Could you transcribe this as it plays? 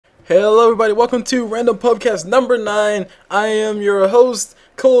Hello everybody, welcome to Random Pubcast number 9. I am your host,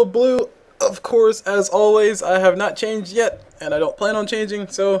 Cul Blu. Of course, as always, I have not changed yet, and I don't plan on changing,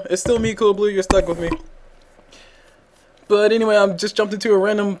 so it's still me, Cul Blu, you're stuck with me. But anyway, I'm just jumped into a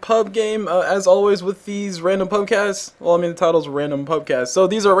random pub game, as always with these random pubcasts. Well, I mean, the title's Random Pubcast. So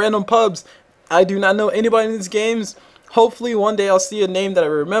these are random pubs. I do not know anybody in these games. Hopefully one day I'll see a name that I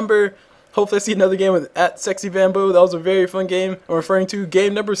remember. Hopefully I see another game with @SexyBamboo. That was a very fun game. I'm referring to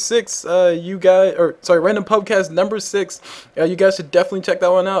game number 6. Random Pubcast number 6. You guys should definitely check that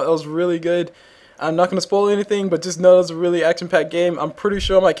one out. It was really good. I'm not going to spoil anything, but just know it was a really action-packed game. I'm pretty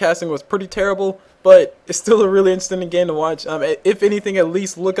sure my casting was pretty terrible, but it's still a really interesting game to watch. If anything, at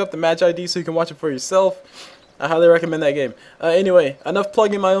least look up the match ID so you can watch it for yourself. I highly recommend that game. Anyway, enough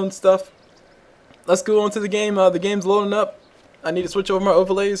plugging my own stuff. Let's go on to the game. The game's loading up. I need to switch over my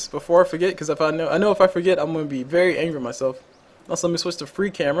overlays before I forget, because I know if I forget, I'm going to be very angry at myself. Also, let me switch to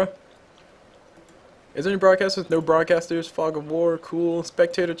free camera. Is there any broadcasters? No broadcasters. Fog of War. Cool.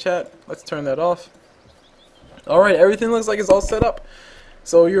 Spectator chat. Let's turn that off. Alright, everything looks like it's all set up.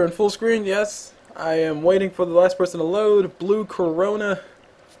 So you're in full screen, yes. I am waiting for the last person to load. Blue Corona.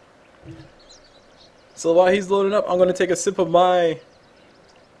 So while he's loading up, I'm going to take a sip of my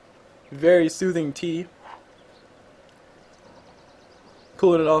very soothing tea.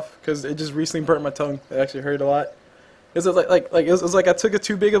 Cooling it off because it just recently burnt my tongue. It actually hurt a lot. It was like I took a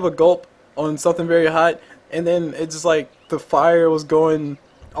too big of a gulp on something very hot, and then it just like the fire was going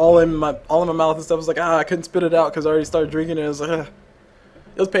all in my mouth and stuff. I was like, I couldn't spit it out because I already started drinking it. It was like,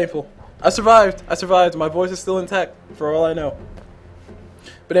 it was painful. I survived. My voice is still intact for all I know.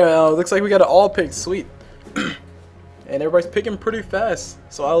 But anyway, looks like we got an all pick. Sweet. And everybody's picking pretty fast,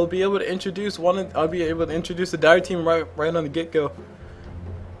 so I'll be able to introduce the dire team right on the get go.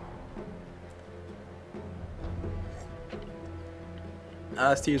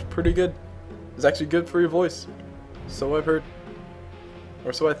 This tea is pretty good. It's actually good for your voice. So I've heard.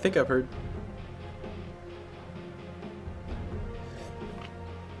 Or so I think I've heard.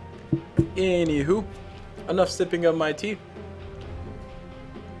 Anywho, enough sipping of my tea.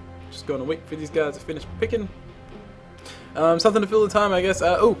 Just gonna wait for these guys to finish picking. Something to fill the time, I guess.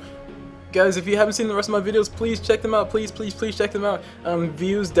 Oh, guys, if you haven't seen the rest of my videos, please check them out. Please check them out.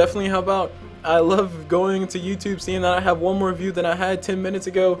 Views definitely help out. I love going to YouTube, seeing that I have one more view than I had 10 minutes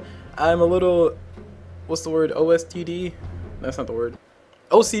ago. I'm a little, what's the word, OSTD? That's not the word.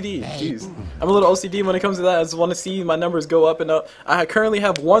 OCD, jeez. I'm a little OCD when it comes to that. I just want to see my numbers go up and up. I currently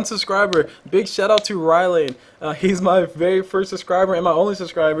have 1 subscriber. Big shout out to Riley. He's my very first subscriber and my only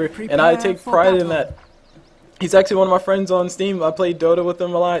subscriber, and I take pride in that. He's actually one of my friends on Steam. I play Dota with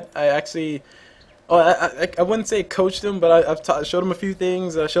him a lot. I wouldn't say coached him, but I've showed him a few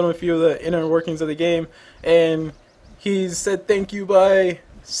things. I showed him a few of the inner workings of the game, and he said thank you by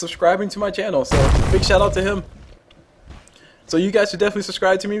subscribing to my channel. So big shout out to him. So you guys should definitely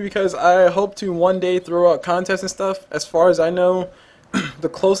subscribe to me because I hope to one day throw out contests and stuff. As far as I know, the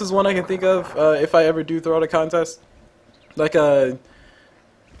closest one I can think of, if I ever do throw out a contest, like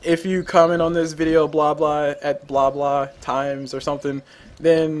if you comment on this video blah blah at blah blah times or something,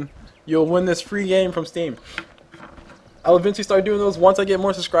 then you'll win this free game from Steam. I'll eventually start doing those once I get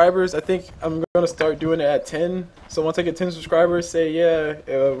more subscribers. I think I'm going to start doing it at 10. So once I get 10 subscribers, say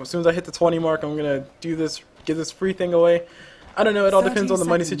as soon as I hit the 20 mark, I'm going to do this, give this free thing away. I don't know, it all depends on the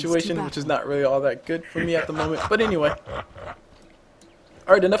money situation, which is not really all that good for me at the moment. But anyway.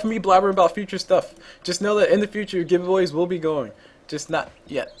 Alright, enough of me blabbering about future stuff. Just know that in the future, giveaways will be going. Just not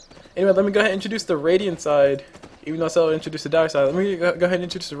yet. Anyway, let me go ahead and introduce the Radiant side. Even though I said I'll introduce the Dire side, let me go ahead and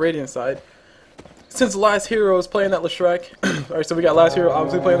introduce the Radiant side. Since Last Hero is playing that Leshrac, alright, so we got Last Hero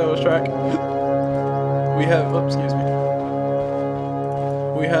obviously playing that Leshrac. We have, oh, excuse me.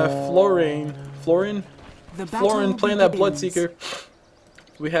 We have Florin playing that Bloodseeker.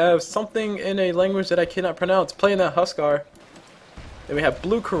 We have something in a language that I cannot pronounce playing that Huskar. Then we have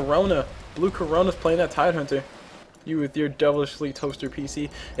Blue Corona. Blue Corona's playing that Tidehunter. You with your devilishly toaster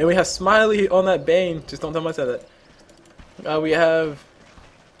PC. And we have Smiley on that Bane. Just don't tell him I said that. We have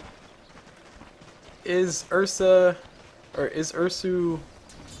Is Ursu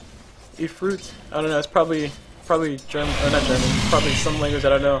Ifruit? I don't know, it's probably German, or not German, probably some language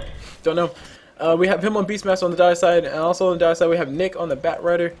that I don't know. We have him on Beastmaster on the Dire side, and also on the Dire side we have Nick on the Bat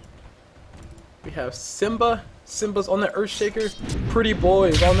Rider. We have Simba's on the Earthshaker. Pretty Boy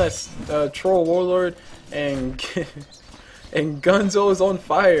is on that Troll Warlord. And Gunzo is on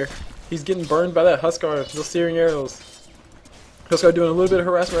fire. He's getting burned by that Huskar, those searing arrows. Huskar doing a little bit of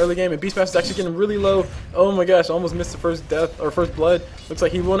harassment early game, and Beastmaster's actually getting really low. Oh my gosh, almost missed the first death or first blood. Looks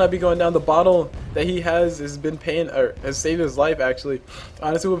like he will not be going down. The bottle that he has been paying, or has saved his life actually.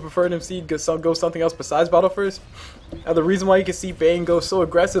 Honestly, would prefer him see go something else besides bottle first. The reason why you can see Bane go so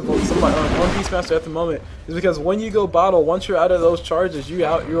aggressive on somebody on Beastmaster at the moment is because when you go bottle, once you're out of those charges, you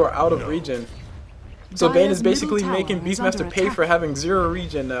are out of regen. So Bane is basically making Beastmaster pay for having 0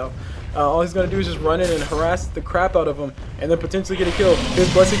 regen now. All he's gonna do is just run in and harass the crap out of him, and then potentially get a kill.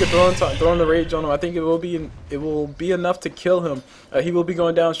 His blessing could throwing the rage on him. I think it will be enough to kill him. He will be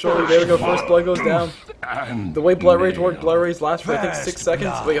going down shortly. There we go. First blood goes down. The way blood rage worked, blood rage lasts for I think 6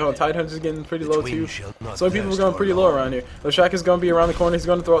 seconds. Wait, hold on. Tidehunter's getting pretty low too. So many people are going pretty low around here. Leshrac is gonna be around the corner. He's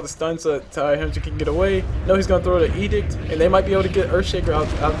gonna throw out the stun so that Tidehunter can get away. No, he's gonna throw the edict, and they might be able to get Earthshaker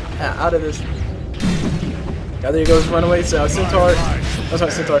out of this. There he goes, runaway. So Centaur, that's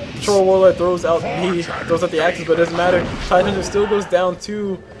not Centaur. Troll Warlord throws out the axes, but it doesn't matter. Tidehunter still goes down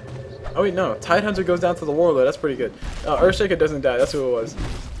to. Oh wait, no. Tidehunter goes down to the Warlord. That's pretty good. Earthshaker doesn't die. That's who it was.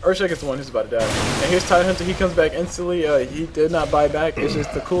 Earthshaker's the one who's about to die. And here's Tidehunter. He comes back instantly. He did not buy back. It's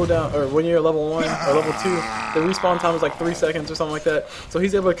just the cooldown, or when you're level 1 or level 2, the respawn time is like 3 seconds or something like that. So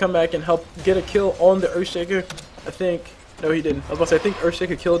he's able to come back and help get a kill on the Earthshaker. I think. No, he didn't. I was about to say I think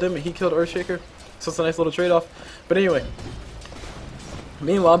Earthshaker killed him, and he killed Earthshaker. So it's a nice little trade-off. But anyway.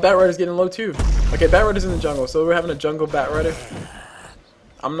 Meanwhile, Batrider's getting low too. Okay, Batrider's in the jungle, so we're having a jungle Batrider.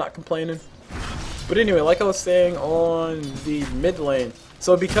 I'm not complaining. But anyway, like I was saying on the mid lane.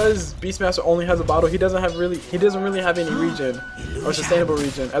 So because Beastmaster only has a bottle, he doesn't really have any regen or sustainable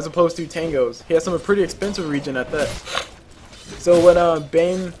regen, as opposed to Tango's. He has some pretty expensive regen at that. So what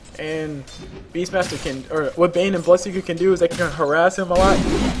Bane and Beastmaster can, or what Bane and Bloodseeker can do is they can harass him a lot,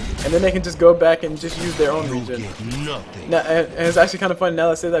 and then they can just go back and just use their own regen. Now, and it's actually kind of funny now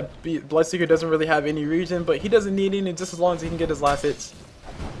that I say that Bloodseeker doesn't really have any regen, but he doesn't need any just as long as he can get his last hits.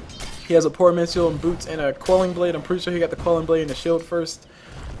 He has a poor man shield and boots and a quelling blade. I'm pretty sure he got the quelling blade and the shield first.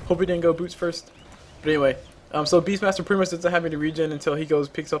 Hope he didn't go boots first. But anyway, so Beastmaster pretty much doesn't have any regen until he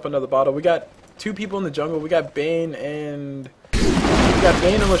picks up another bottle. We got 2 people in the jungle. We got Bane and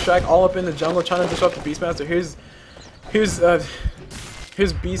Leshrac all up in the jungle trying to disrupt the Beastmaster. Here's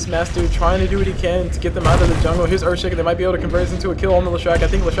Beastmaster trying to do what he can to get them out of the jungle. Here's Earthshaker. They might be able to convert this into a kill on the Leshrac. I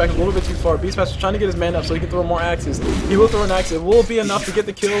think Leshrac is a little bit too far. Beastmaster's trying to get his man up so he can throw more axes. He will throw an axe. It will be enough to get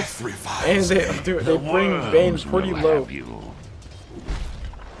the kill. And they bring Bane pretty low.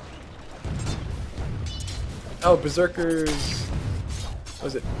 Oh, Berserkers. What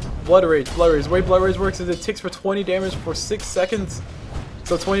is it? Blood Rage. Blood Rage. The way Blood Rage works is it ticks for 20 damage for 6 seconds.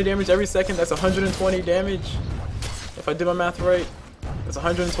 So 20 damage every second. That's 120 damage. If I did my math right. That's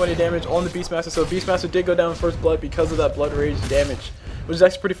 120 damage on the Beastmaster. So Beastmaster did go down first blood because of that Blood Rage damage. Which is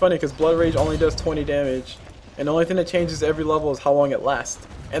actually pretty funny because Blood Rage only does 20 damage. And the only thing that changes every level is how long it lasts.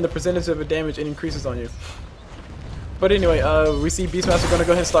 And the percentage of the damage it increases on you. But anyway, we see Beastmaster going to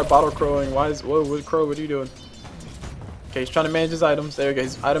go ahead and start bottle crowing. Whoa, Crow, what are you doing? Okay, he's trying to manage his items. There we go,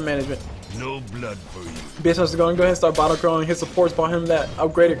 he's item management. No blood for you. Beastmaster's going to go ahead and start bottle crowing. His support's bought him that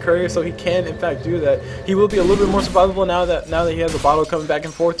upgraded courier, so he can in fact do that. He will be a little bit more survivable now that he has a bottle coming back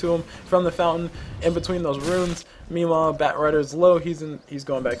and forth to him from the fountain in between those runes. Meanwhile, Batrider's low. He's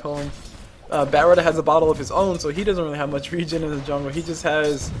going back home. Batrider has a bottle of his own, so he doesn't really have much regen in the jungle. He just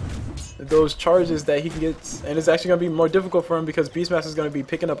has those charges that he can get, and it's actually going to be more difficult for him because Beastmaster is going to be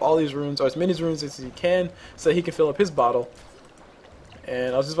picking up all these runes, or as many runes as he can, so that he can fill up his bottle.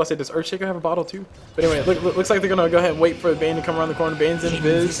 And I was just about to say, does Earthshaker have a bottle too? But anyway, looks like they're going to go ahead and wait for Bane to come around the corner. Bane's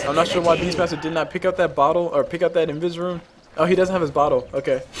invis. I'm not sure why Beastmaster did not pick up that bottle, or pick up that invis rune. Oh, he doesn't have his bottle.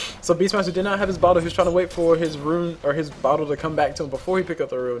 Okay. So Beastmaster did not have his bottle. He was trying to wait for his rune, or his bottle to come back to him before he picked up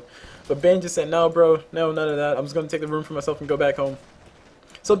the rune. But Bane just said, no bro, no, none of that. I'm just going to take the rune for myself and go back home.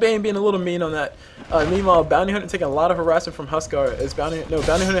 So Bane being a little mean on that. Meanwhile, Bounty Hunter taking a lot of harassment from Huskar. Bounty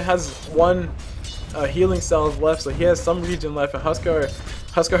Hunter has 1 healing cells left, so he has some regen left, and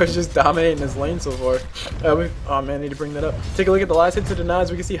Huskar is just dominating his lane so far. Oh man, I need to bring that up. Take a look at the last hit to the knives.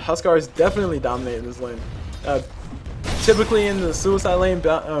 We can see Huskar is definitely dominating this lane. Typically in the suicide lane,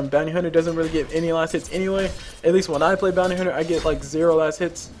 Bounty Hunter doesn't really get any last hits anyway. At least when I play Bounty Hunter, I get like 0 last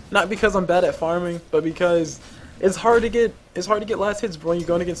hits. Not because I'm bad at farming, but because it's hard to get last hits when you're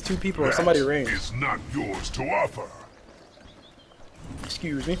going against 2 people or somebody ranged. It's not yours to offer.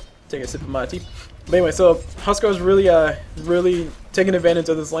 Excuse me. Take a sip of my tea. But anyway, so Huskar's really taking advantage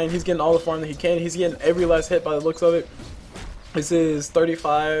of this lane. He's getting all the farm that he can. He's getting every last hit by the looks of it. This is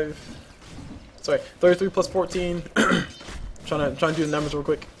 33 plus 14. trying to do the numbers real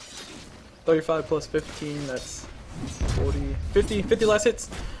quick. 35 plus 15, that's 40. 50 last hits,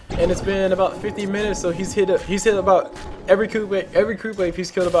 and it's been about 50 minutes. So he's hit about every creep wave.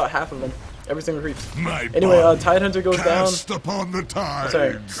 He's killed about half of them. Every single creeps. Anyway, Tidehunter goes down. Upon the tides.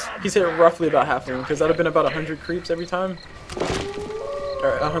 Sorry, he's hit roughly about half of them because that would have been about 100 creeps every time.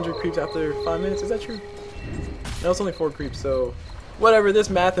 Or 100 creeps after 5 minutes. Is that true? No, it's only 4 creeps. So whatever. There's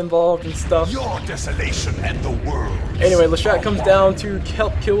math involved and stuff. Your desolation and the world. Anyway, Lestrat comes down to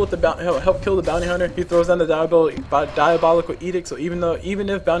help kill the bounty hunter. He throws down the diabolical edict. So even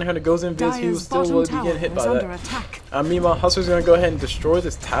if bounty hunter goes in vis, he will still be getting hit by that. Meanwhile, Hustler's gonna go ahead and destroy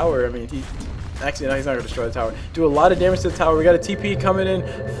this tower. I mean, actually no, he's not gonna destroy the tower. Do a lot of damage to the tower. We got a TP coming in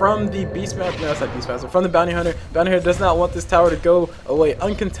from the Beastmaster. No, it's not Beastmaster. From the bounty hunter. Bounty hunter does not want this tower to go away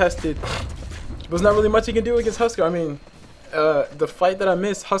uncontested. There's not really much he can do against Huskar. I mean, the fight that I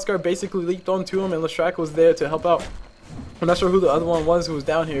missed, Huskar basically leaped onto him, and Lestrat was there to help out. I'm not sure who the other one was who was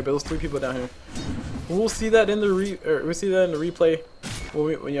down here, but it was 3 people down here. We'll see that in the replay.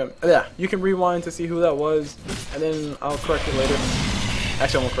 Yeah, you can rewind to see who that was, and then I'll correct it later.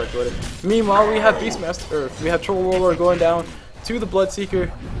 Actually, I won't correct it later. Meanwhile, we have we have Troll Warlord going down to the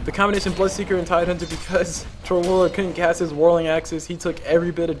Bloodseeker. The combination Bloodseeker and Tidehunter, because Troll Warlord couldn't cast his Whirling Axes, he took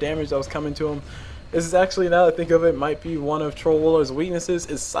every bit of damage that was coming to him. This is actually, now that I think of it, might be one of Troll Warlord's weaknesses,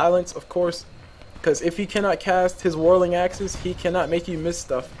 is silence, of course. Because if he cannot cast his Whirling Axes, he cannot make you miss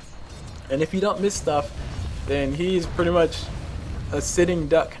stuff. And if you don't miss stuff, then he's pretty much a sitting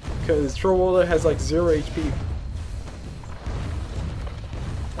duck. Because Troll Warlord has like 0 HP.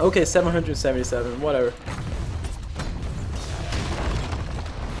 Okay, 777, whatever.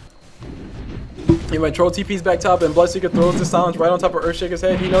 Anyway, Troll TP's back top, and Bloodseeker throws the silence right on top of Earthshaker's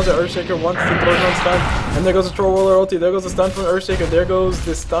head. He knows that Earthshaker wants to throw him on stun, and there goes the Troll Warlord ulti. There goes the stun from Earthshaker. There goes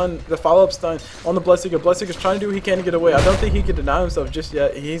the stun, the follow-up stun on the Bloodseeker. Bloodseeker's trying to do what he can to get away. I don't think he can deny himself just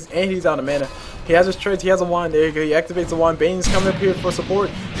yet. He's out of mana. He has his trades. He has a wand. There you go. He activates the wand. Bane's coming up here for support.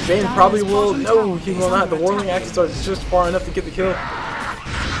 Bane probably will. No, he will not. The Whirling Axes are just far enough to get the kill.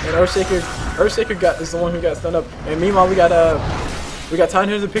 And Earthshaker is the one who got stunned up. And meanwhile, we got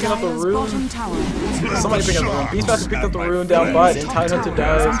Tidehunter picking up the rune. Somebody picking up the rune. Beastmaster picked up the rune down bot, and Tidehunter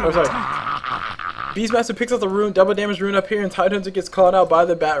dies. Oh, sorry. Beastmaster picks up the rune, double damage rune up here, and Tidehunter gets caught out by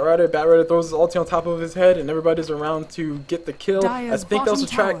the Bat Rider. Bat Rider throws his ulti on top of his head, and everybody's around to get the kill. I think that was a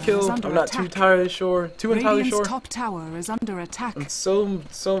track kill. I'm not too entirely sure. Top tower is under attack. And so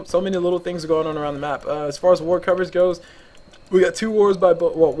many little things going on around the map. As far as ward coverage goes, we got 2 wards by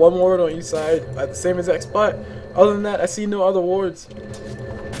one ward on each side at the same exact spot. Other than that, I see no other wards.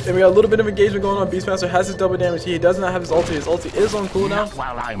 And we got a little bit of engagement going on. Beastmaster has his double damage. He does not have his ulti. His ulti is on cooldown.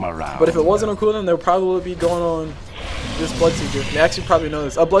 While I'm around. But if it wasn't on cooldown, there would probably be going on this Bloodseeker. They actually probably know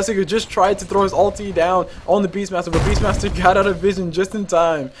this. Bloodseeker just tried to throw his ulti down on the Beastmaster, but Beastmaster got out of vision just in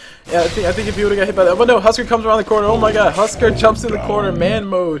time. Yeah, I think if he would have got hit by that. But no, Huskar comes around the corner. Oh my god, Huskar jumps in the corner, man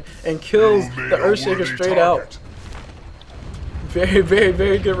mode, and kills the Earthshaker straight out. Very, very,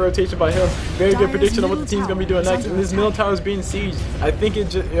 very good rotation by him. Very good prediction of what the team's gonna be doing next. And this middle tower is being sieged. I think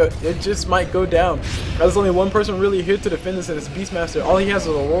it just might go down. There's only one person really here to defend this, and it's Beastmaster. All he has is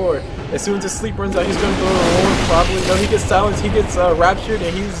a Aurora. As soon as his sleep runs out, he's gonna throw an Aurora probably. No, he gets silenced, he gets raptured,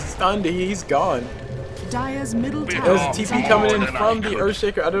 and he's stunned. He's gone. Dire's middle tower. There's a TP coming in from the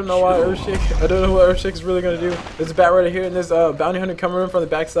Earthshaker. I don't know why Earthshaker. I don't know what Earthshaker's really gonna do. There's a Bat Rider here, and there's a Bounty Hunter coming in from the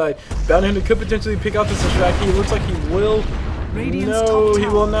backside. Bounty Hunter could potentially pick out this distract. He looks like he will. No, he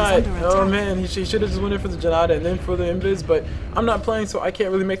will not. Oh man, he should have just went in for the Janata and then for the Invis, but I'm not playing, so I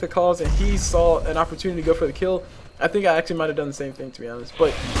can't really make the calls, and he saw an opportunity to go for the kill. I think I actually might have done the same thing, to be honest.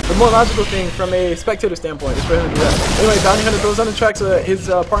 But the more logical thing from a spectator standpoint is for him to do that. Anyway, Bounty Hunter throws on the track so that his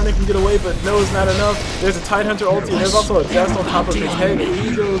partner can get away, but no, it's not enough. There's a Tidehunter ulti, and there's also a dust on top of his head.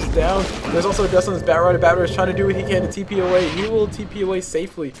 He goes down. There's also a dust on his Bat Rider. Bat Rider is trying to do what he can to TP away. He will TP away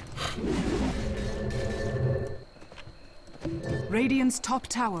safely. Radiant's top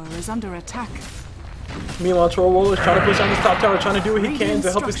tower is under attack. Meanwhile, Troll Warlord is trying to push on this top tower, trying to do what he can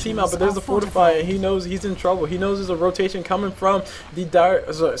to help his team out, but there's a fortify, and he knows he's in trouble. He knows there's a rotation coming from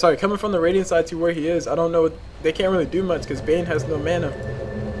the coming from the Radiant side to where he is. I don't know. They can't really do much because Bane has no mana,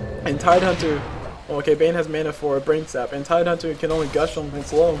 and Tidehunter. Well, okay, Bane has mana for a Brain Sap, and Tidehunter can only gush him.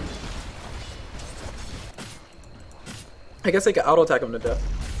 It's low. I guess they can auto attack him to death.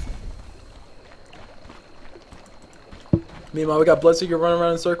 Meanwhile, we got Bloodseeker running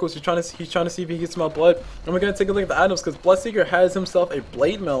around in circles. He's trying to see if he gets some more blood. And we're gonna take a look at the items because Bloodseeker has himself a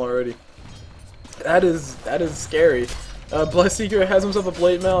Blade Mail already. That is scary. Bloodseeker has himself a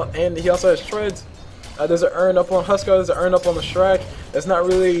Blade Mail, and he also has Shreds. There's an urn up on Huskar. There's an urn up on the Shrek. That's not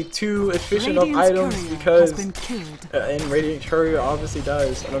really too efficient of items because and Radiant Courier obviously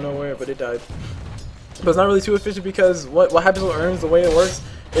dies. I don't know where, but it died. but it's not really too efficient because what happens with urns, the way it works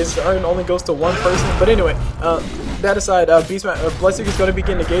is the urn only goes to one person. But anyway, that aside, Bloodseeker is going to be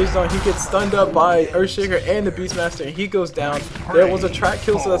getting engaged on. He gets stunned up by Earthshaker and the Beastmaster, and he goes down. There was a track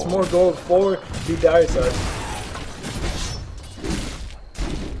kill, so that's more gold for the Dire side.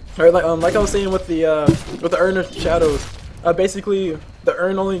 Alright, like I was saying with the Urn of Shadows, basically the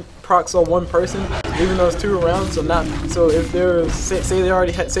urn only procs on one person, even though it's 2 around. So if there's say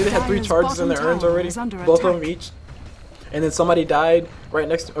they had 3 charges in their urns already, both of them each, and then somebody died right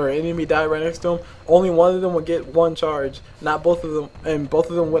next to, or an enemy died right next to them, only one of them would get 1 charge, not both of them, and both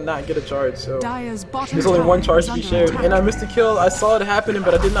of them would not get a charge. So there's only 1 charge to be shared. And I missed the kill. I saw it happening,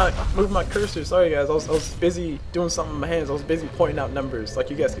 but I did not move my cursor. Sorry guys, I was busy doing something with my hands. I was busy pointing out numbers, like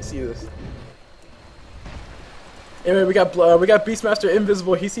you guys can see this. Anyway, we got Beastmaster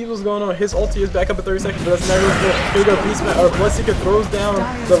invisible. He sees what's going on. His ulti is back up at 30 seconds, but that's not really good. Here we go, Bloodseeker throws down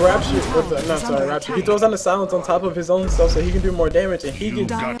the Rapture. He throws down the silence on top of his own stuff so he can do more damage, and he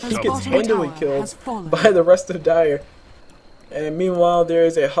gets handily killed by the rest of Dire. And meanwhile, there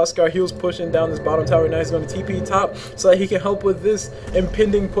is a Huskar. He was pushing down this bottom tower. Now he's going to TP top so that he can help with this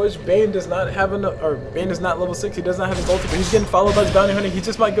impending push. Bane does not have enough, or Bane is not level 6. He does not have his ulti, but he's getting followed by his bounty hunter. He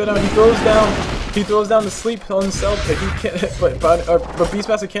just might go down. He throws down the sleep on himself, but he can't. But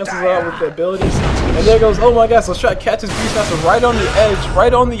Beastmaster cancels it out with the abilities. And there goes. Oh my gosh! So Strat catches Beastmaster right on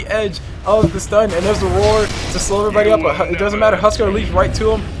the edge of the stun, and there's the roar to slow everybody up. But it doesn't matter. Huskar leaps right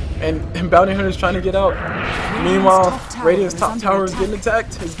to him. And Bounty Hunter is trying to get out. Meanwhile, Radiant's top tower is getting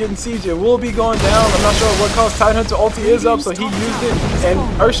attacked. It's getting sieged. It will be going down. I'm not sure what caused Tidehunter ulti is up, so he used it. And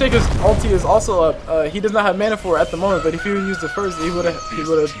Earthshaker's ulti is also up. He does not have mana for it at the moment, but if he would used it first, he would have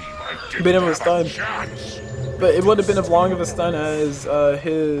been able to stun. But it would have been as long of a stun as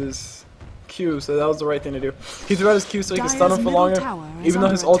his Q, so that was the right thing to do. He threw out his Q so he could stun him for longer. Even though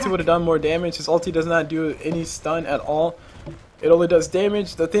his ulti would have done more damage, his ulti does not do any stun at all. It only does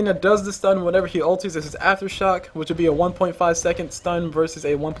damage. The thing that does the stun whenever he ultis is his Aftershock, which would be a 1.5 second stun versus a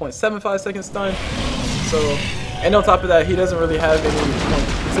 1.75 second stun. So, and on top of that, he doesn't really have any.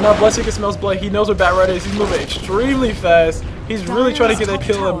 So now Bloodseeker smells blood. He knows where Batrider is. He's moving extremely fast. He's really trying to get that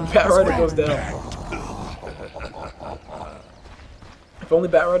kill, and Batrider goes down. If only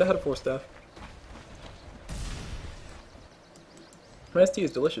Batrider had a 4-staff. My ST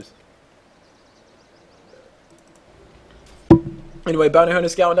is delicious. Anyway, Bounty Hunter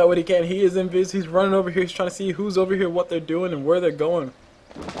scouting out what he can. He is invis. He's running over here. He's trying to see who's over here, what they're doing, and where they're going.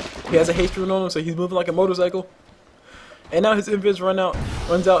 He has a haste rune on him, so he's moving like a motorcycle. And now his invis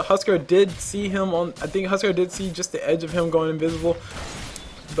runs out. Huskar did see him on. I think Huskar did see just the edge of him going invisible,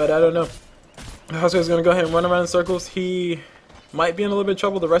 but I don't know. Huskar's gonna go ahead and run around in circles. He might be in a little bit of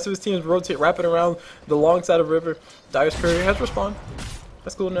trouble. The rest of his team is wrapping around the long side of river. Dire's courier has respawned.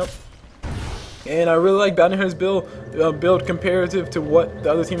 That's cool enough. And I really like Bounty Hunter's build comparative to what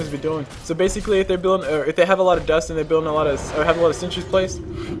the other team has been doing. So basically, if they're building, or if they have a lot of dust and they're building a lot of, or have a lot of sentries placed,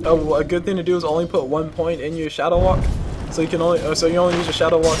 a good thing to do is only put 1 point in your Shadow Walk. So you can only, you only use your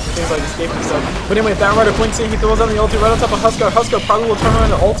Shadow Walk for things like escape and stuff. But anyway, Batrider blinks in, he throws on the ulti right on top of Huskar. Huskar probably will turn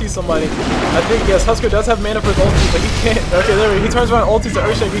around and ulti somebody. I think, yes, Huskar does have mana for his ulti, but he can't. Okay, there he turns around and ultis to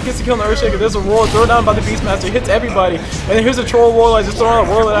Earthshaker. He gets to kill the Earthshaker. There's a roll, throw down by the Beastmaster. He hits everybody. And then here's a troll warlord, just throwing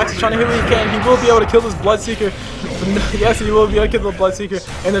out warlord axes, trying to hit what he can. He will be able to kill this Bloodseeker. Yes, he will be able to kill the Bloodseeker.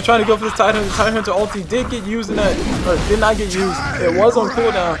 And they're trying to go for this Tidehunter. The Tidehunter ulti did get used in that, or did not get used. It was on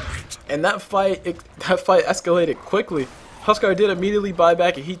cooldown. And that fight escalated quickly. Huskar did immediately buy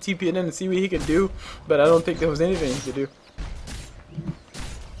back and he TP'd in and see what he could do, but I don't think there was anything he could do.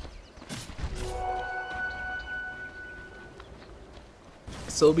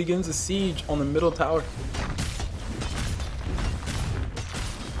 So begins a siege on the middle tower.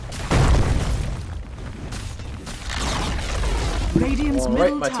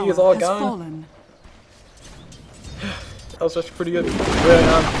 Alright, my tea is all gone. That was actually pretty good.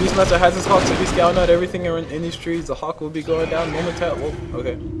 Beastmaster has his hawk, so he's scouting out everything in these trees. The hawk will be going down momentarily. Whoa,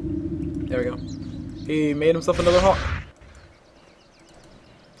 okay. There we go. He made himself another hawk.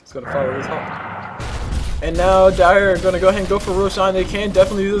 He's gonna follow his hawk. And now Dire are gonna go ahead and go for Roshan. They can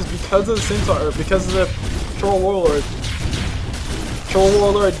definitely do this because of the Centaur, or because of the Troll Warlord. Troll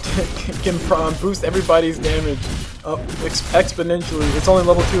Warlord can boost everybody's damage up exponentially. It's only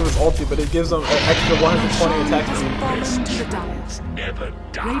level 2 of his ulti, but it gives them an extra 120 attack speed.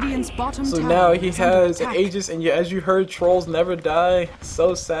 So now he has an Aegis, and as you heard, trolls never die.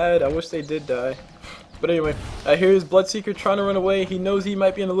 So sad. I wish they did die. But anyway, here's Bloodseeker trying to run away. He knows he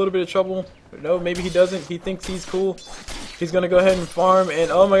might be in a little bit of trouble. No, maybe he doesn't. He thinks he's cool. He's gonna go ahead and farm,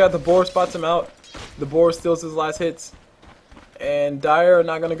 and oh my god, the boar spots him out. The boar steals his last hits. and Dire are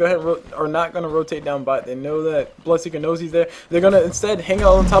not going to go ahead and are not going to rotate down bot. They know that Bloodseeker knows he's there. They're going to instead hang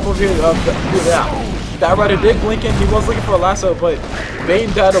out on top of here. That Rider did blink in. He was looking for a lasso, but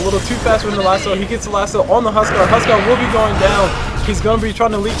Bane died a little too fast with the lasso. He gets the lasso on the Huskar. Huskar will be going down. He's going to be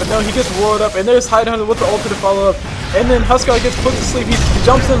trying to leap, but no, he gets roared up, and there's Tidehunter with the ult to follow up. And then Huskar gets put to sleep. He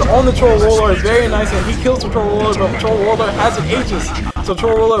jumps in on the Troll Warlord. It's very nice, and he kills the Troll Warlord, but Troll Warlord has an Aegis, so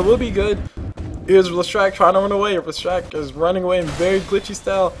Troll Warlord will be good. Here's Lestrak trying to run away. Lestrak is running away in very glitchy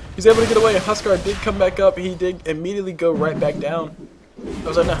style. He's able to get away, and Huskar did come back up. He did immediately go right back down.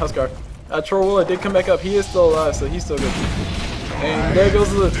 Oh, sorry, not Huskar. Troll Warlord did come back up. He is still alive, so he's still good. And there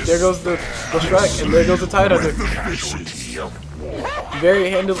goes the Lestrak, and there goes the Tidehunter. Very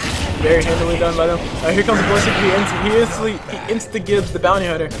handily done by them. Here comes the Bloodseeker. He insta-gives the bounty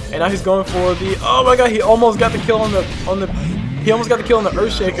hunter, and now he's going for the. Oh my god! He almost got the kill on the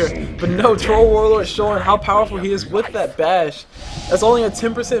Earthshaker, but no, Troll Warlord showing how powerful he is with that bash. That's only a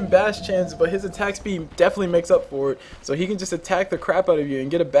 10% bash chance, but his attack speed definitely makes up for it. So he can just attack the crap out of you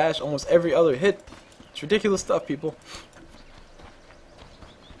and get a bash almost every other hit. It's ridiculous stuff, people.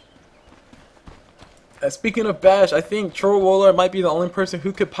 Speaking of bash, I think Troll Warlord might be the only person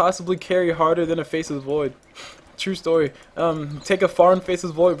who could possibly carry harder than a Faceless Void. True story. Take a foreign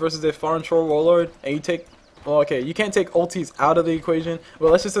Faceless Void versus a foreign Troll Warlord, and you take. Well, okay, you can't take ultis out of the equation.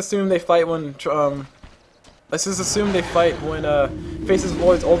 Well, let's just assume they fight when. Faceless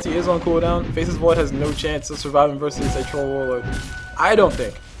Void's ulti is on cooldown. Faceless Void has no chance of surviving versus a Troll Warlord. I don't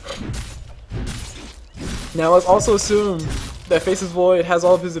think. Now let's also assume that Faceless Void has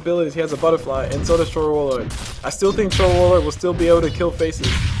all of his abilities. He has a butterfly, and so does Troll Warlord. I still think Troll Warlord will still be able to kill Faces.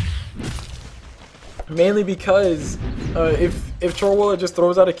 Mainly because if Troll Warlord just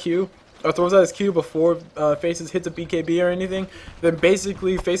throws out a Q, or throws out his Q before Faces hits a BKB or anything, then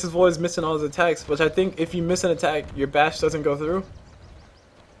basically Faceless Void is missing all his attacks, which I think if you miss an attack, your bash doesn't go through.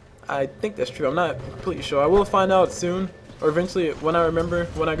 I think that's true. I'm not completely sure. I will find out soon, or eventually when I remember,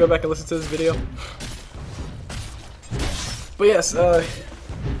 when I go back and listen to this video. But yes,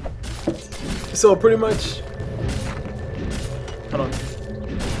 so pretty much, hold on.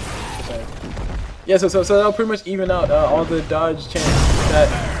 Yeah, so that'll pretty much even out all the dodge chance that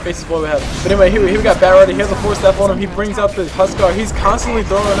Faceless Void would have. But anyway, here we got Bat Rider. He has a 4-step on him. He brings out the Huskar. He's constantly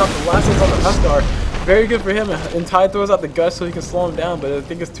throwing out the lassos on the Huskar. Very good for him. And Tide throws out the Gush so he can slow him down, but I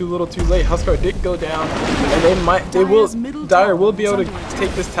think it's too little too late. Huskar did go down, and Dire will be able to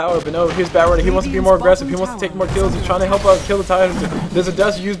take this tower, but no, here's Bat Rider. He wants to be more aggressive. He wants to take more kills. He's trying to help out kill the Tide. There's a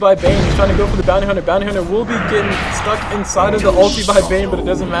dust used by Bane. He's trying to go for the Bounty Hunter. Bounty Hunter will be getting stuck inside of the ulti by Bane, but it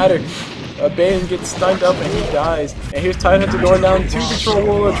doesn't matter. Bane gets stunned up and he dies. And here's Tidehunter going down to the Troll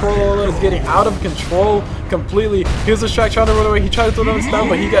Warlord. Troll Warlord is getting out of control completely. Here's the Shrek trying to run away. He tried to throw down the stun,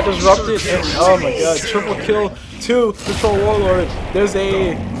 but he got disrupted. And oh my god, triple kill to the Troll Warlord. There's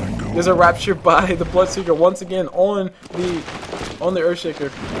a rapture by the Bloodseeker once again on the Earthshaker.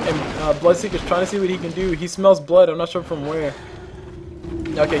 And Bloodseeker's trying to see what he can do. He smells blood. I'm not sure from where.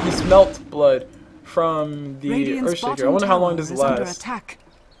 Okay, he smelt blood from the Earthshaker. I wonder how long does it last.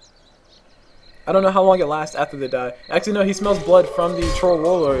 I don't know how long it lasts after they die. Actually, no, he smells blood from the Troll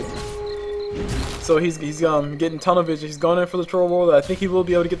Warlord. So he's getting tunnel vision. He's going in for the Troll Warlord. I think he will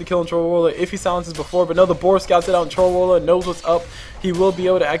be able to get the kill on Troll Warlord if he silences before. But no, the Boar scouts it out, and Troll Warlord knows what's up. He will be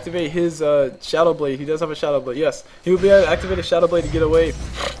able to activate his Shadow Blade. He does have a Shadow Blade, yes. He will be able to activate his Shadow Blade to get away.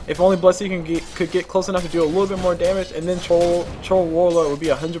 If only Bloodseeker could get close enough to do a little bit more damage, and then Troll Warlord would be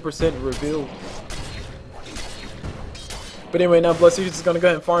 100% revealed. But anyway, now Bloodseeker is going to go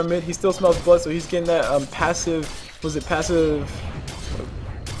ahead and farm mid. He still smells blood, so he's getting that passive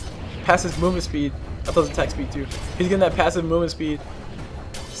movement speed. I thought it was attack speed too. He's getting that passive movement speed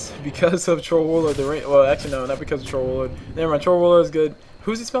because of Troll Warlord. Well, actually no, not because of Troll Warlord. Never mind, Troll Warlord is good.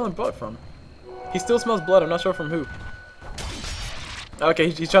 Who's he smelling blood from? He still smells blood. I'm not sure from who. Okay,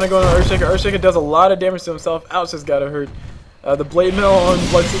 he's trying to go on Earthshaker. Earthshaker does a lot of damage to himself. Ouch, just got hurt. The Blade Mail on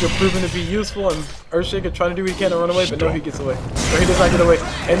Bloodseeker proving to be useful, and Earthshaker trying to do what he can to run away, but no, he gets away. Or he does not get away.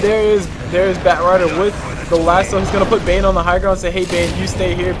 And there is Bat Rider with the lasso. He's going to put Bane on the high ground and say, hey Bane, you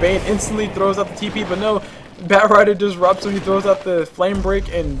stay here. Bane instantly throws out the TP, but no, Bat Rider disrupts, so he throws out the Flame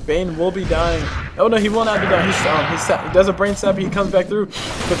Break, and Bane will be dying. Oh no, he will not be dying. He does a brain sap, he comes back through.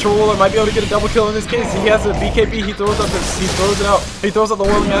 The Troll Warlord might be able to get a double kill in this case. He has a BKB, he throws out the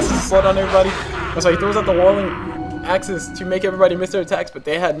Whirling Axis to slow down everybody. I'm sorry, he throws out the Whirling Axis to make everybody miss their attacks, but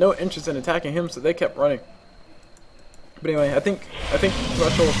they had no interest in attacking him, so they kept running. But anyway, I think the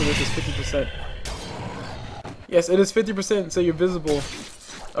threshold for this is 50%. Yes, it is 50%, so you're visible.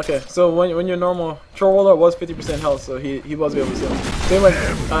 Okay, so when you're normal, Troll Warlord was 50% health, so he was able to see him. So anyway,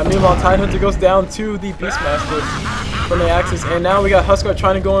 meanwhile, Tidehunter goes down to the Beastmaster. from the axis, and now we got Huskar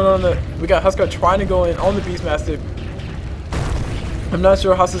trying to go in on the Beastmaster. I'm not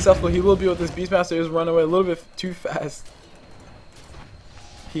sure how successful he will be with this. Beastmaster is running away a little bit too fast.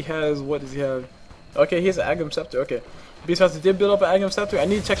 He has, what does he have? Okay, he has an Agam Scepter. Okay, Beastmaster did build up an Agam Scepter. I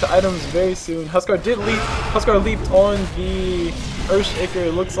need to check the items very soon. Huskar did leap. Huskar leaped on the Earthshaker,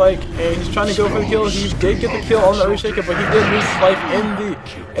 it looks like, and he's trying to go for the kill. He did get the kill on the Earthshaker, but he did lose his life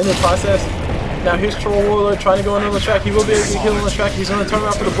in the process. Now here's Troll Warlord trying to go on the track. He will be able to kill on the track. He's going to turn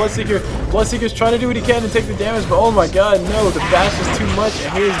around for the Bloodseeker. Bloodseeker's trying to do what he can to take the damage, but oh my god, no, the bash is too much.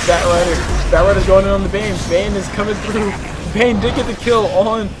 And here's Batrider. Batrider's going in on the Bane. Bane is coming through. Bane did get the kill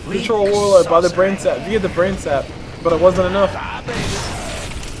on the Troll Warlord by the Brain Sap, via the Brain Sap, but it wasn't enough.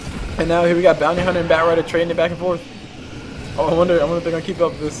 And now here we got Bounty Hunter and Batrider trading it back and forth. Oh, I wonder if they're going to keep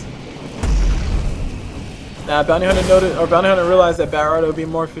up with this. Now, Bounty Hunter realized that Batrider would be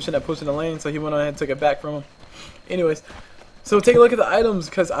more efficient at pushing the lane, so he went on ahead and took it back from him. Anyways, so take a look at the items,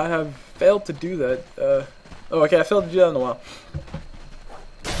 because I have failed to do that. Oh, okay, I failed to do that in a while.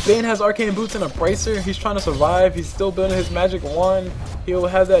 Bane has Arcane Boots and a Bracer. He's trying to survive. He's still building his Magic Wand. He will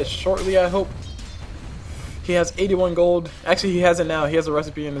have that shortly, I hope. He has 81 gold. Actually, he has it now. He has a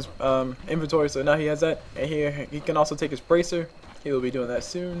recipe in his inventory, so now he has that. And here, he can also take his Bracer. He will be doing that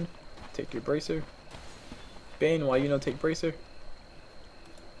soon. Take your Bracer. Bane, why you don't take Bracer?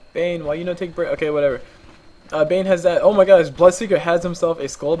 Bane, why you don't take Bracer? Okay, whatever. Bane has that. Oh my gosh, Bloodseeker has himself a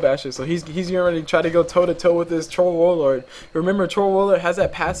Skull Basher, so he's getting ready to try to go toe to toe with this Troll Warlord. Remember, Troll Warlord has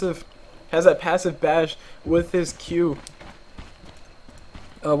that passive bash with his Q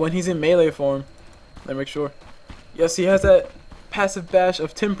when he's in melee form. Let me make sure. Yes, he has that passive bash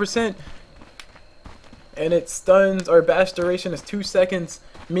of 10%, and it stuns, or bash duration is 2 seconds.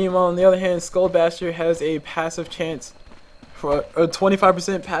 Meanwhile, on the other hand, Skull Basher has a passive chance for a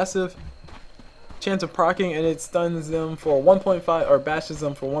 25% passive chance of proccing, and it stuns them for 1.5, or bashes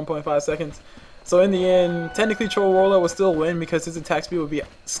them for 1.5 seconds. So in the end, technically Troll Warlord will still win because his attack speed will be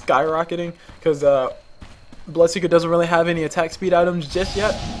skyrocketing, because Bloodseeker doesn't really have any attack speed items just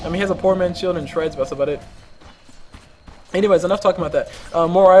yet. I mean, he has a Poor Man's Shield and Shreds, but that's about it. Anyways, enough talking about that.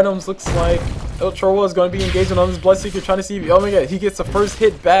 More items. Looks like Troll Warlord is going to be engaging on this Bloodseeker, trying to see if, oh my god, he gets the first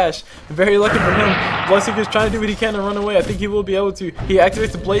hit bash. Very lucky for him. Bloodseeker's trying to do what he can to run away. I think he will be able to. He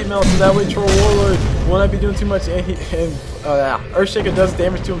activates the Blade Mail, so that way Troll Warlord will not be doing too much, and Earthshaker does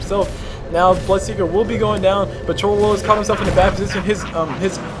damage to himself. Now Bloodseeker will be going down, but Troll Warlord's caught himself in a bad position. His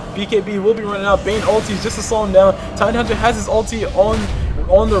BKB will be running out. Bane ultis just to slow him down. Tidehunter has his ulti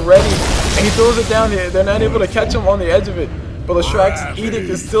on the ready, and he throws it down. They're not able to catch him on the edge of it, but the Shrag's Edict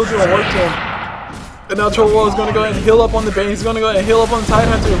is still doing work to him. And now Troll Warlord is going to go ahead and heal up on the Bane. He's going to go ahead and heal up on the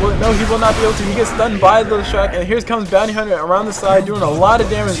Tidehunter. No, he will not be able to. He gets stunned by the Shrag, and here comes Bounty Hunter around the side doing a lot of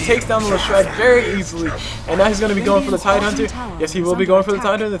damage. Takes down the Shrag very easily, and now he's going to be going for the Tidehunter. Yes, he will be going for the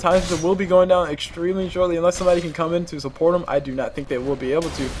Tidehunter. The Tidehunter will be going down extremely shortly unless somebody can come in to support him. I do not think they will be able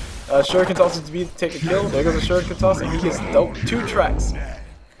to. Shuriken tosses to take a kill. There goes the Shuriken toss, and he gets 2 tracks.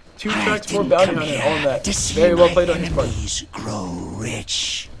 2 tracks for Bounty Hunter on that. Very well played on his part. Grow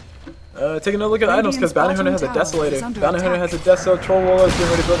rich. Taking a look at items, because Bounty Hunter has a Desolator. Bounty Hunter has a Deso. Troll Warlord is getting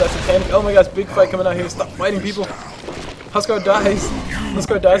ready to build that Satanic. Oh my gosh, big fight coming out here. Stop fighting, people. Huskar dies.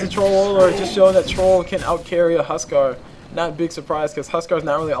 Huskar dies to Troll Warlord, just showing that Troll can out-carry a Huskar. Not a big surprise, because Huskar's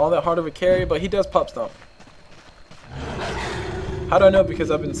not really all that hard of a carry, but he does Pup Stomp. How do I know?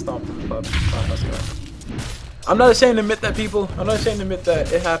 Because I've been stomped in the pub by Huskar. I'm not ashamed to admit that, people. I'm not ashamed to admit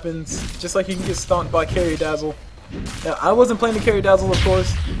that it happens. Just like you can get stomped by Carry Dazzle. Now, I wasn't playing the Carry Dazzle, of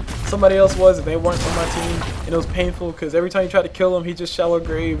course. Somebody else was, and they weren't on my team. And it was painful, because every time you tried to kill him, he just shallow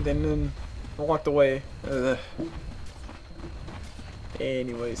graved and then walked away.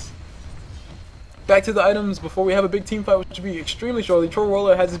 Anyways. Back to the items before we have a big team fight, which will be extremely shortly. Troll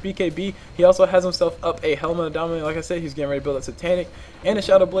Warlord has his BKB. He also has himself up a Helmet of Dominant. Like I said, he's getting ready to build a Satanic and a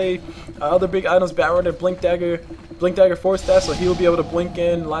Shadow Blade. Other big items, Batrider, Blink Dagger, Force Staff, so he will be able to blink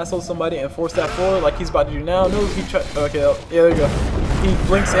in, lasso somebody, and Force Staff forward like he's about to do now. No, he tried. Okay, yeah, there you go. He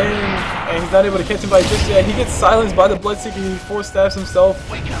blinks in, and he's not able to catch anybody just yet. He gets silenced by the Bloodseeker. He Force Staffs himself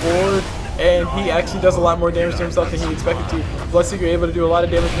forward, and he actually does a lot more damage to himself than he expected to. Bloodseeker able to do a lot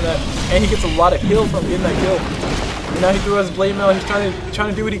of damage from that, and he gets a lot of heal from getting that kill. And now he threw his Blade Mail. He's trying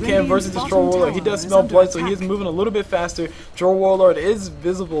to do what he can versus this Troll Warlord. He does smell blood, so he is moving a little bit faster. Troll Warlord is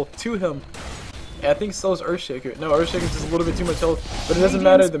visible to him. And I think so is Earthshaker. No, Earthshaker is just a little bit too much health, but it doesn't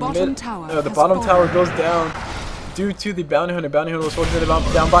matter. The bottom tower goes down due to the Bounty Hunter. Bounty Hunter was forced to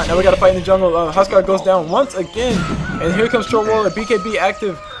down bot. Now we got to fight in the jungle. Huskar goes down once again, and here comes Troll Warlord. BKB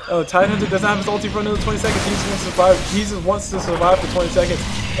active. Tidehunter doesn't have his ulti for another 20 seconds. He just wants to survive. He just wants to survive for 20 seconds.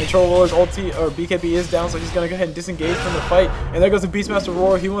 And Troll Roller's ulti, or BKB, is down, so he's going to go ahead and disengage from the fight. And there goes the Beastmaster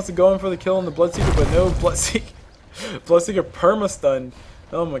Roar. He wants to go in for the kill on the Bloodseeker, but no, Bloodseeker perma-stunned.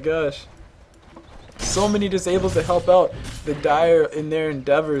 Oh my gosh. So many disables to help out the Dire in their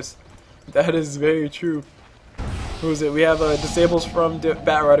endeavors. That is very true. Who is it? We have disables from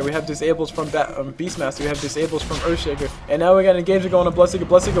Batrider. We have disables from Beastmaster. We have disables from Earthshaker. And now we got an engagement going on Bloodseeker.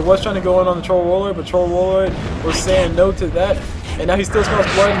 Bloodseeker was trying to go in on the Troll Roller, but Troll Roller was saying no to that. And now he still smells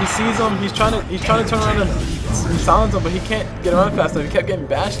blood. He sees him. He's trying to turn around and silence him, but he can't get around fast enough. He kept getting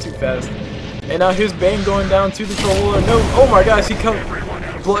bashed too fast. And now here's Bane going down to the Troll Roller. No! Oh my gosh! He comes.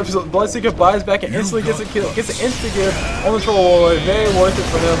 Bloodseeker buys back and instantly gets a kill. Gets an insta-give on the Troll Roller. Very worth it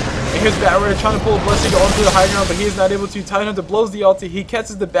for him. And here's Batrider trying to pull Bloodseeker onto the high ground, but he is not able to. Tidehunter blows the ulti. He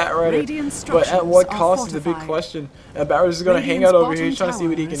catches the Batrider, but at what cost is the big question. Batrider is going to hang out over here. He's trying to see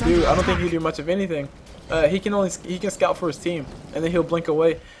what he can do. I don't think he can do much of anything. He can scout for his team, and then he'll blink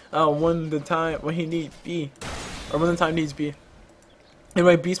away when the time needs be.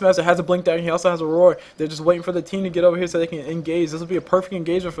 Anyway, Beastmaster has a blink dagger. He also has a roar. They're just waiting for the team to get over here so they can engage. This will be a perfect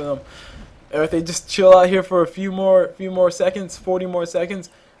engagement for them. Or if they just chill out here for a few more seconds, 40 more seconds,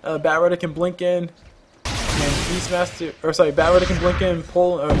 Batrider can blink in, and Batrider can blink in,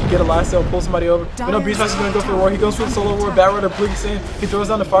 pull, or get a last cell, pull somebody over. You know, Beastmaster's gonna go for the roar. He goes for the solo roar. Batrider blinks in. He throws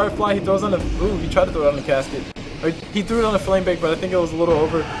down the Firefly. He throws on the. Ooh, he tried to throw it on the casket. Or he threw it on the flame bake, but I think it was a little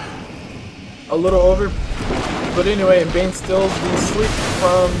over. But anyway, and Bane steals the sleep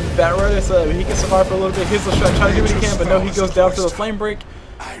from Batrider so that he can survive for a little bit. Here's the shot, trying to do what he can, but no, he goes down to the flame break.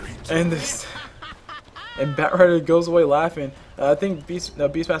 And Batrider goes away laughing. I think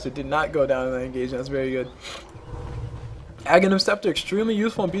Beastmaster did not go down in that engagement. That's very good. Aghanim Scepter, extremely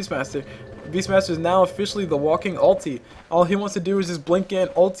useful in Beastmaster. Beastmaster is now officially the walking ulti. All he wants to do is just blink in,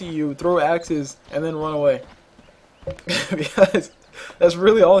 ulti you, throw axes, and then run away. Because that's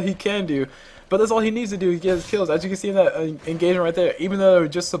really all he can do. But that's all he needs to do. He gets kills. As you can see in that engagement right there, even though they were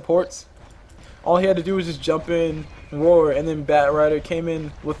just supports, all he had to do was just jump in, roar, and then Batrider came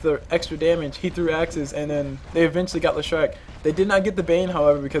in with the extra damage. He threw axes, and then they eventually got Leshrac. They did not get the Bane,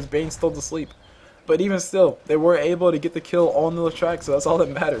 however, because Bane stole the sleep. But even still, they were able to get the kill on the Leshrac, so that's all that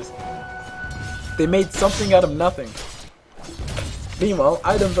matters. They made something out of nothing. Meanwhile,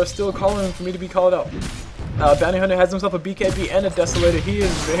 items are still calling for me to be called out. Bounty Hunter has himself a BKB and a Desolator. He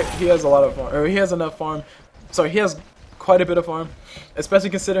has a lot of farm, or he has enough farm. Sorry, he has quite a bit of farm,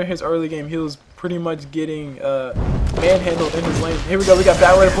 especially considering his early game. He was pretty much getting manhandled in his lane. Here we go. We got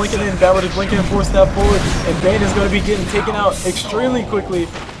Batrider blinking in. Batrider blinking in 4-step forward, and Bane is going to be getting taken out extremely quickly.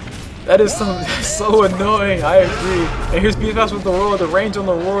 That is so annoying. I agree. And here's Beastmaster with the roar. The range on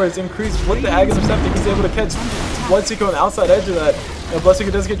the roar is increased with the Aghanim Scepter. He's able to catch Bloodseeker on the outside edge of that. And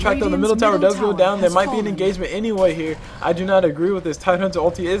Bloodseeker does get tracked down. The middle tower does go down. There might be an engagement anyway here. I do not agree with this. Tidehunter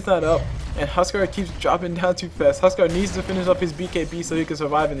ulti is not up. And Huskar keeps dropping down too fast. Huskar needs to finish up his BKB so he can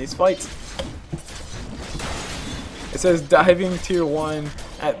survive in these fights. It says diving tier 1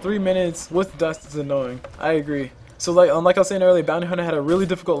 at 3 minutes with dust is annoying. I agree. So like I was saying earlier, Bounty Hunter had a really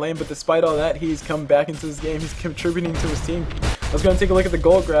difficult lane, but despite all that, he's come back into this game. He's contributing to his team. Let's go and take a look at the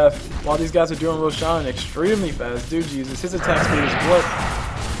gold graph while these guys are doing Roshan extremely fast. Dude, Jesus, his attack speed is what?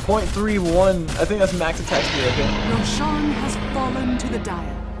 0.31. I think that's max attack speed, I think. Roshan has fallen to the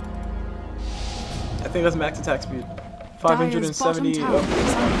Dire. I think that's max attack speed. 570.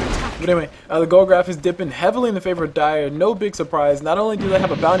 But anyway, the gold graph is dipping heavily in the favor of Dire. No big surprise. Not only do they have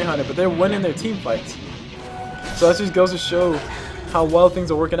a Bounty Hunter, but they're winning their team fights. So that just goes to show how well things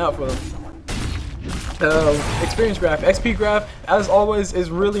are working out for them. Experience graph, XP graph, as always,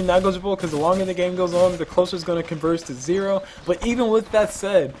 is really negligible because the longer the game goes on, the closer it's going to converge to 0. But even with that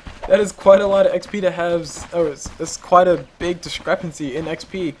said, that is quite a lot of XP to have, or it's quite a big discrepancy in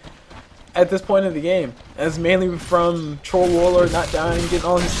XP at this point in the game. As mainly from Troll Roller not dying, getting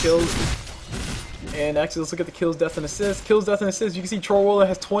all his kills. And actually, let's look at the kills, death, and assists. Kills, death, and assists. You can see Troll Roller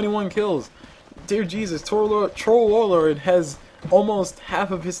has 21 kills. Dear Jesus, Troll Warlord has almost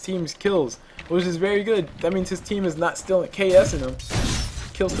half of his team's kills, which is very good. That means his team is not still KSing him,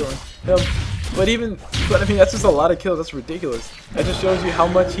 kill stealing him. But I mean, that's just a lot of kills. That's ridiculous. That just shows you how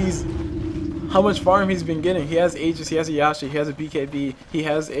much farm he's been getting. He has Aegis, he has a Yasha, he has a BKB, he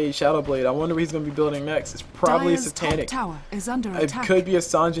has a Shadow Blade. I wonder what he's going to be building next. It's probably Satanic. It could be a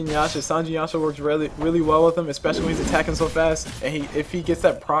Sanjin Yasha. Sanjin Yasha works really well with him, especially when he's attacking so fast. And if he gets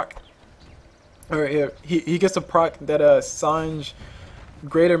that proc. Or he gets to proc that Sanj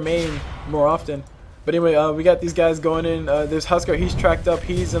greater main more often. But anyway, we got these guys going in. There's Huskar, he's tracked up,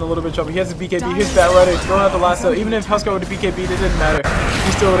 he's in a little bit of trouble. He has his BKB, here's Batrider throwing out the lasso. Even if Huskar with the BKB, it didn't matter.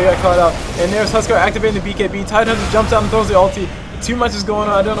 He still would have got caught out. And there's Huskar activating the BKB. Tidehunter jumps out and throws the ulti. Too much is going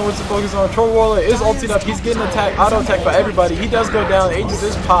on. I don't know what to focus on. Troll Warlord is ulted up. He's getting attacked, auto attacked by everybody. He does go down. Aegis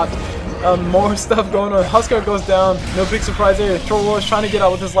is popped. More stuff going on. Huskar goes down. No big surprise there. Troll Warlord is trying to get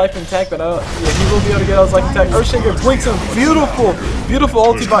out with his life intact, but yeah, he will be able to get out with his life intact. Earthshaker blinks him. Beautiful, beautiful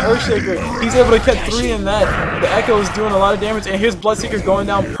ulti by Earthshaker. He's able to catch 3 in that. The Echo is doing a lot of damage, and here's Bloodseeker going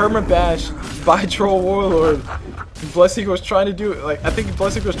down perma-bash by Troll Warlord. Bloodseeker was trying to do, like, I think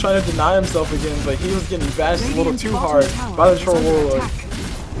Bloodseeker was trying to deny himself again, but he was getting bashed a little too hard by the Troll Warlord.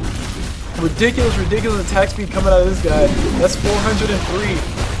 Ridiculous, ridiculous attack speed coming out of this guy. That's 403.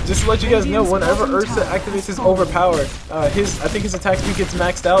 Just to let you guys know, whenever Ursa activates his overpower, I think his attack speed gets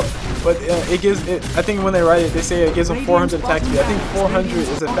maxed out, but it gives it. I think when they write it, they say it gives him 400 attack speed. I think 400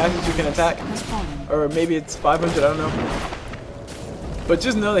 is the fastest you can attack, or maybe it's 500. I don't know. But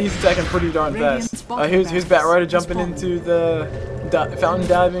just know that he's attacking pretty darn fast. Here's Batrider jumping into the fountain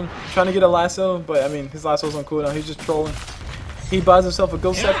diving, trying to get a lasso, but I mean his lasso's on cooldown. He's just trolling. He buys himself a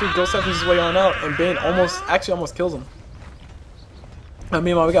Ghost Scepter. Ghost Scepter's his way on out, and Bane almost kills him.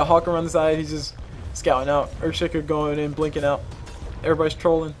 Meanwhile, we got Hawk around the side. He's just scouting out. Earthshaker going in, blinking out. Everybody's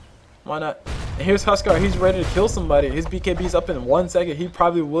trolling. Why not? And here's Huskar. He's ready to kill somebody. His BKB's up in 1 second. He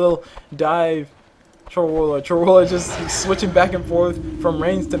probably will dive Troll Warlord. Troll Warlord just switching back and forth from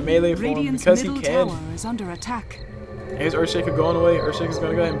range to melee for him because he can. Is under attack. And here's Earthshaker going away. Earthshaker's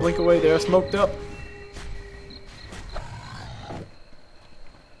going to go ahead and blink away. They're smoked up.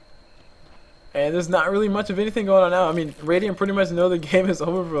 And there's not really much of anything going on now. I mean, Radiant pretty much know the game is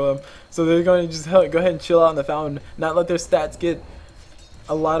over for them. So they're going to just go ahead and chill out in the fountain. Not let their stats get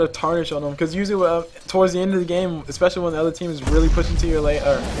a lot of tarnish on them. Because usually towards the end of the game, especially when the other team is really pushing to your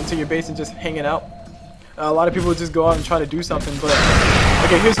into your base and just hanging out, a lot of people would just go out and try to do something. But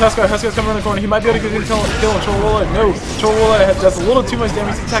okay, here's Huskar. Huskar's coming around the corner. He might be able to get a kill on Troll Warlord. No, Troll Warlord does a little too much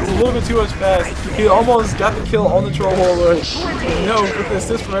damage. He attacks a little bit too much fast. He almost got the kill on the Troll Warlord. No, with the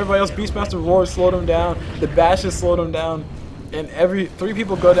assist from everybody else, Beastmaster Roar slowed him down. The bashes slowed him down. And 3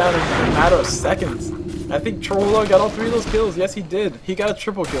 people go down in a matter of seconds. I think Troll Warlord got all 3 of those kills. Yes, he did. He got a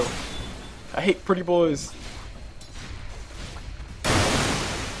triple kill. I hate pretty boys.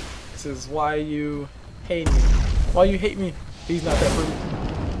 This is why you hate me. Why you hate me? He's not that pretty.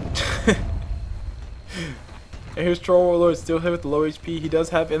 And here's Troll Warlord still hit with the low HP. He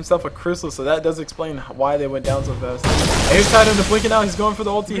does have himself a crystal, so that does explain why they went down so fast. And here's Titan blinking out. He's going for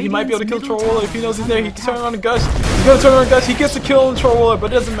the ulti. He might be able to kill Troll Warlord if he knows he's there. He can turn around and gush. He's going to turn around and gush. He gets the kill on Troll Warlord, but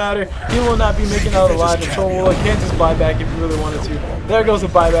it doesn't matter. He will not be making out alive, and Troll Warlord can't just buy back if he really wanted to. There goes the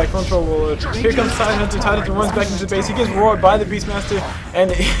buyback from Troll Warlord. Here comes Tidehunter. Tidehunter runs back into the base. He gets roared by the Beastmaster, and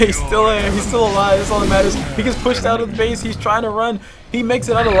he's still there. He's still alive. That's all that matters. He gets pushed out of the base. He's trying to run. He makes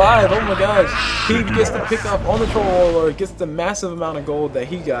it out alive. Oh my gosh. He gets the pick up on the Troll Warlord. Gets the massive amount of gold that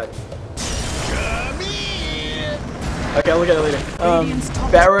he got. Okay, I'll look at it later.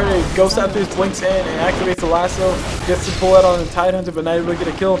 Batrider Ghost Raptors blinks in and activates the lasso. Gets to pull out on the Tidehunter, but not able to get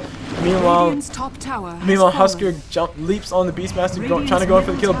a kill. Meanwhile, Huskar leaps on the Beastmaster, trying to go in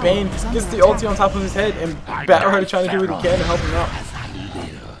for the kill. Bane gets the ulti on top of his head, and Batrider trying to do what he can to help him out.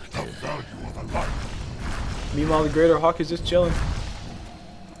 Meanwhile, the Greater Hawk is just chilling.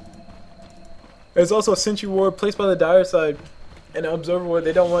 There's also a sentry ward placed by the Dire side and an observer ward.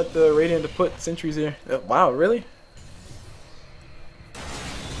 They don't want the Radiant to put sentries here. Wow, really?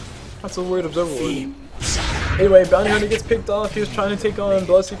 That's a weird observer ward. Anyway, Bounty Hunter gets picked off. He was trying to take on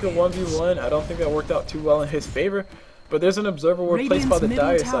Bloodseeker 1v1. I don't think that worked out too well in his favor. But there's an observer ward placed by the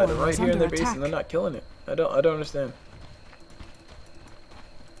Dire side right here in their base, and they're not killing it. I don't understand.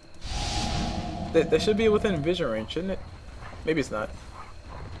 They should be within vision range, shouldn't it? Maybe it's not.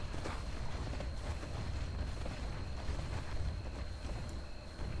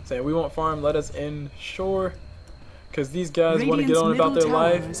 Saying we won't farm, let us in, sure. Because these guys want to get on about their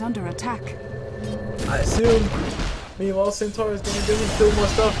life. Under attack. I assume. Meanwhile, Centaur is going to do and kill more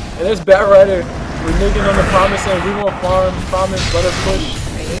stuff. And there's Batrider reneging on the promise saying we won't farm, promise, let us push.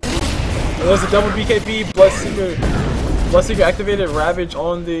 And there's a double BKB, Bloodseeker activated Ravage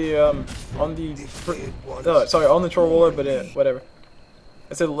on the on the Troll Warlord, but whatever.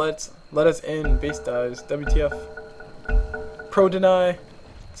 I said let us in, base dies, WTF. Pro deny.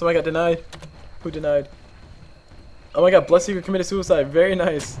 Somebody got denied. Who denied? Oh my god, Bloodseeker committed suicide. Very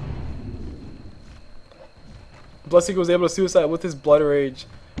nice. Bloodseeker was able to suicide with his Blood Rage,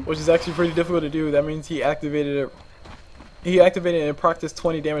 which is actually pretty difficult to do. That means he activated it. He activated it and practiced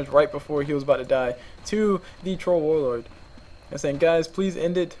 20 damage right before he was about to die to the Troll Warlord. I'm saying, guys, please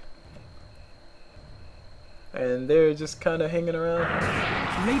end it. And they're just kind of hanging around.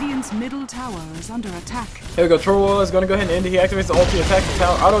 Radiant's middle tower is under attack. Here we go. Troll Warlord is going to go ahead and end it. He activates the ulti, attack the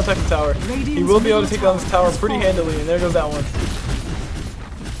tower, auto attack the tower. He will be able to take down this tower pretty handily, and there goes that one.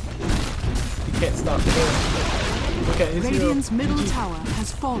 can't stop. Okay, Radiant's middle tower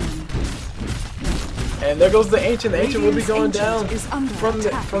has fallen. And there goes the Ancient. The Ancient will be Radiant's going down Ancient is under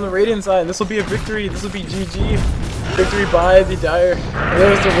attack. from the Radiant side. This will be a victory. This will be GG. Victory by the Dire. And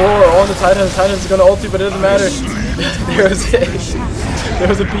there's the roar on the Titan. The Titan's gonna ulti, but it doesn't matter. There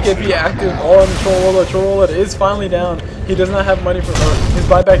was a PKP active on Troll Warlord. Troll Warlord is finally down. He does not have money for his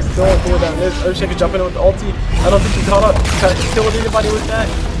buyback is still on cooldown. There's Earthshaker jumping in with the ulti. I don't think he killed anybody with that,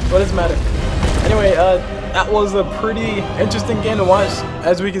 but it doesn't matter. Anyway, that was a pretty interesting game to watch.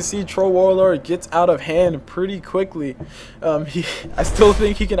 As we can see, Troll Warlord gets out of hand pretty quickly. I still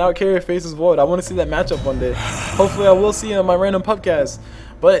think he can outcarry Faces Void. I want to see that matchup one day. Hopefully I will see it on my random pubcast,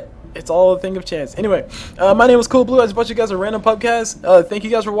 but it's all a thing of chance. Anyway, my name is Cul Blu. I just brought you guys a random pubcast. Thank you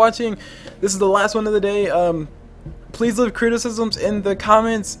guys for watching. This is the last one of the day. Please leave criticisms in the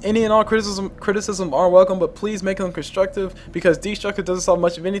comments. Any and all criticism are welcome, but please make them constructive, because destructive doesn't solve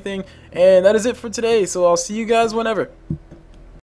much of anything. And that is it for today, so I'll see you guys whenever.